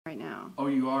right now. Oh,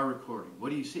 you are recording. What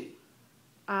do you see?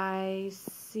 I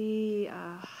see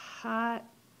a hot,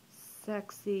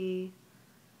 sexy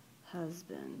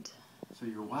husband. So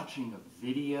you're watching a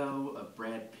video of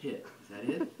Brad Pitt. Is that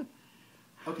it?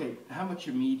 Okay, how much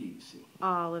of me do you see?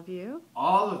 All of you.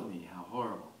 All of me? How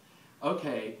horrible.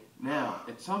 Okay, now,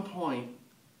 at some point,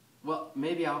 well,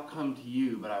 maybe I'll come to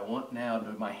you, but I want now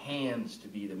my hands to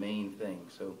be the main thing.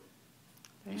 So,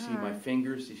 you see my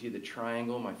fingers? You see the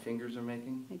triangle my fingers are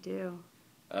making? I do.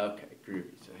 Okay, groovy.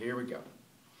 So here we go.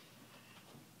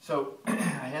 So, I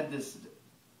had this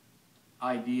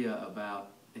idea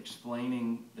about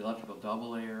explaining the electrical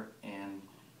double layer and,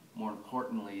 more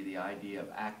importantly, the idea of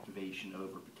activation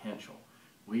over potential.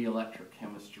 We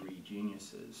electrochemistry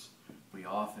geniuses, we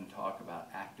often talk about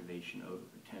activation over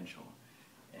potential.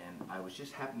 And I was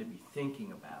just happened to be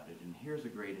thinking about it, and here's a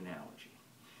great analogy.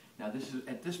 Now this is,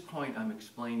 at this point I'm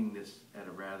explaining this at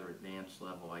a rather advanced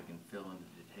level. I can fill in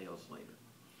the details later.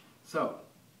 So,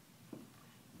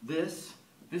 this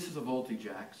is a voltage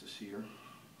axis here,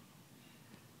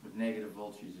 with negative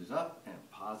voltages up and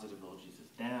positive voltages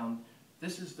down.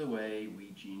 This is the way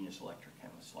we genius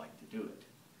electrochemists like to do it.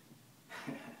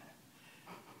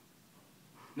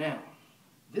 Now,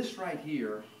 this right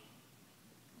here,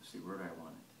 let's see, where do I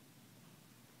want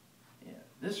it? Yeah,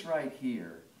 this right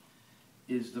here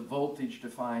is the voltage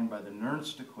defined by the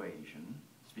Nernst equation,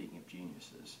 speaking of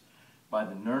geniuses, by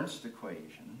the Nernst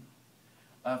equation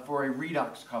for a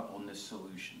redox couple in this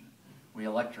solution. We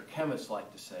electrochemists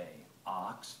like to say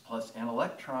ox plus n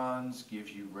electrons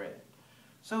gives you red.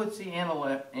 So it's the n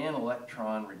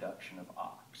electron reduction of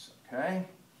ox, okay?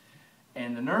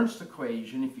 And the Nernst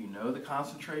equation, if you know the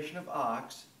concentration of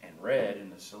ox and red in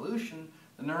the solution,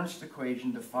 the Nernst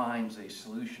equation defines a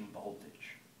solution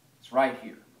voltage. It's right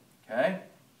here, okay?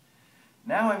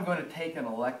 Now I'm going to take an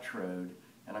electrode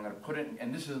and I'm going to put it in,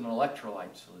 and this is an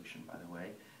electrolyte solution, by the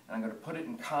way, and I'm going to put it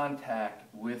in contact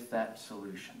with that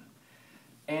solution.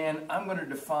 And I'm going to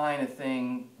define a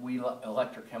thing we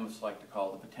electrochemists like to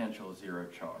call the potential zero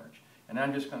charge. And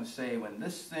I'm just going to say when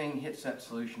this thing hits that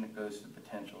solution, it goes to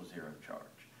potential zero charge.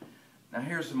 Now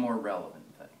here's the more relevant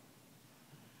thing.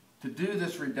 To do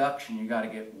this reduction, you got to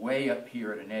get way up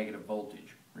here at a negative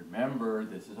voltage. Remember,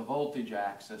 this is a voltage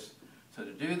axis. So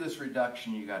to do this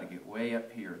reduction, you got to get way up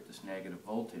here at this negative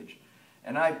voltage.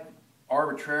 And I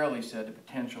arbitrarily said the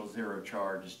potential zero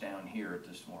charge is down here at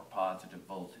this more positive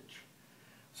voltage.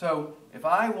 So if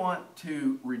I want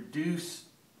to reduce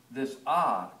this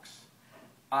ox,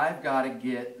 I've got to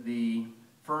get the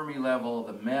Fermi level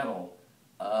of the metal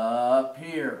up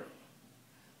here.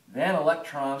 Then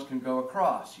electrons can go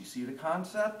across. You see the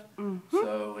concept? Mm-hmm.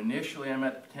 So initially I'm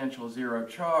at the potential zero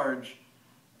charge,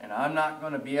 and I'm not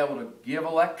going to be able to give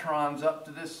electrons up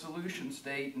to this solution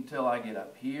state until I get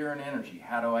up here in energy.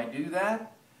 How do I do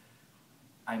that?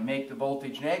 I make the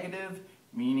voltage negative,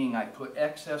 meaning I put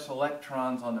excess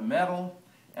electrons on the metal,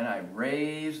 and I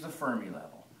raise the Fermi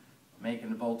level. Making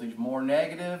the voltage more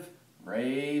negative,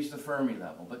 raise the Fermi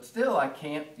level. But still I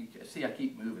can't, you see I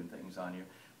keep moving things on you,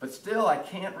 but still I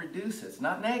can't reduce it. It's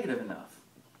not negative enough.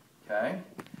 Okay?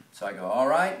 So I go, all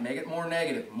right, make it more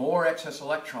negative, more excess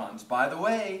electrons. By the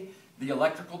way, the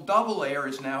electrical double layer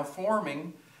is now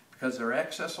forming because there are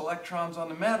excess electrons on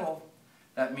the metal.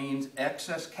 That means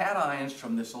excess cations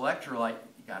from this electrolyte.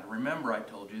 You got to remember, I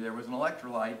told you there was an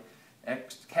electrolyte.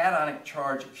 Cationic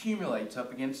charge accumulates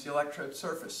up against the electrode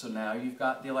surface. So now you've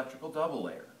got the electrical double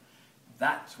layer.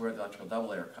 That's where the electrical double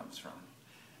layer comes from.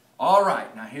 All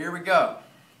right, now here we go.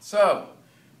 So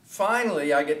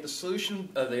finally, I get the solution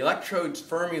of the electrode's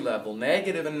Fermi level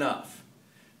negative enough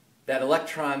that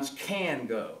electrons can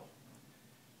go.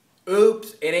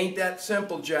 Oops, it ain't that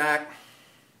simple, Jack.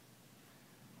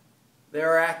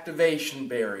 There are activation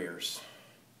barriers.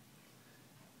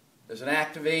 There's an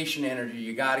activation energy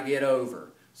you got to get over.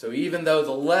 So even though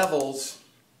the levels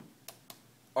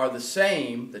are the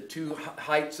same, the two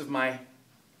heights of my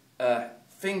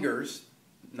fingers,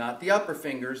 not the upper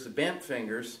fingers, the bent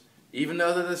fingers, even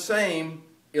though they're the same,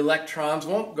 electrons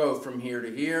won't go from here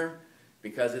to here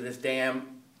because of this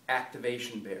damn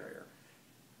activation barrier.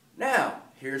 Now,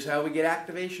 here's how we get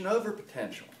activation over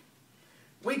potential.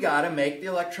 We got to make the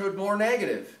electrode more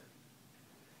negative.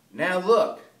 Now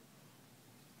look,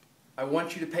 I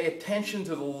want you to pay attention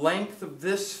to the length of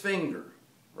this finger,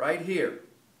 right here.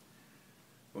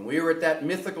 When we were at that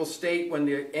mythical state when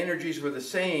the energies were the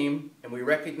same and we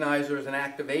recognized there was an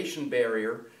activation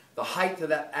barrier, the height of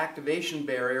that activation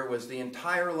barrier was the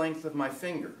entire length of my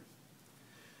finger.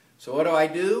 So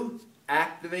what do?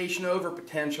 Activation over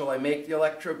potential. I make the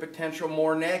electrode potential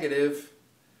more negative.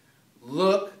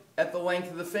 Look at the length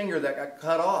of the finger that got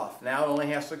cut off. Now it only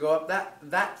has to go up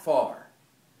that far.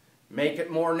 Make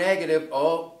it more negative.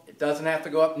 Oh, it doesn't have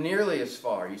to go up nearly as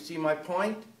far. You see my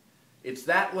point? It's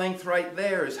that length right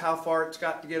there is how far it's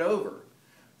got to get over.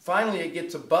 Finally, it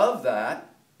gets above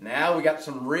that. Now we got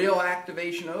some real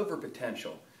activation over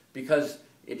potential, because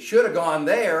it should have gone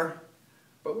there,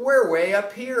 but we're way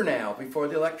up here now before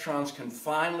the electrons can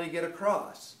finally get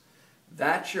across.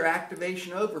 That's your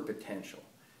activation over potential.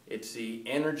 It's the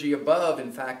energy above,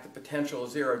 in fact, the potential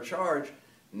zero charge,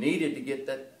 needed to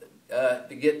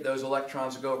get those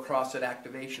electrons to go across that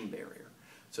activation barrier.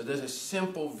 So there's a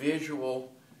simple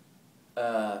visual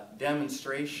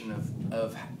demonstration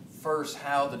of first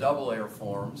how the double layer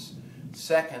forms.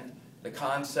 Second, the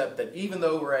concept that even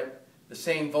though we're at the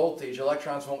same voltage,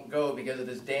 electrons won't go because of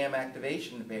this damn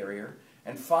activation barrier.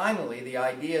 And finally, the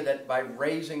idea that by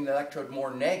raising the electrode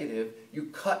more negative, you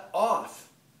cut off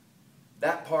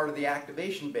that part of the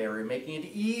activation barrier, making it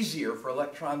easier for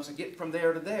electrons to get from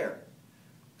there to there.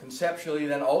 Conceptually,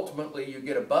 then ultimately you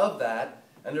get above that,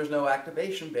 and there's no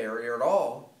activation barrier at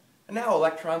all. And now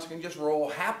electrons can just roll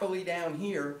happily down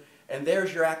here, and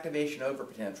there's your activation over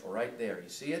potential right there. You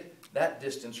see it? That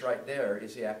distance right there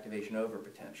is the activation over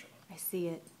potential. I see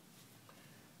it.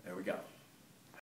 There we go.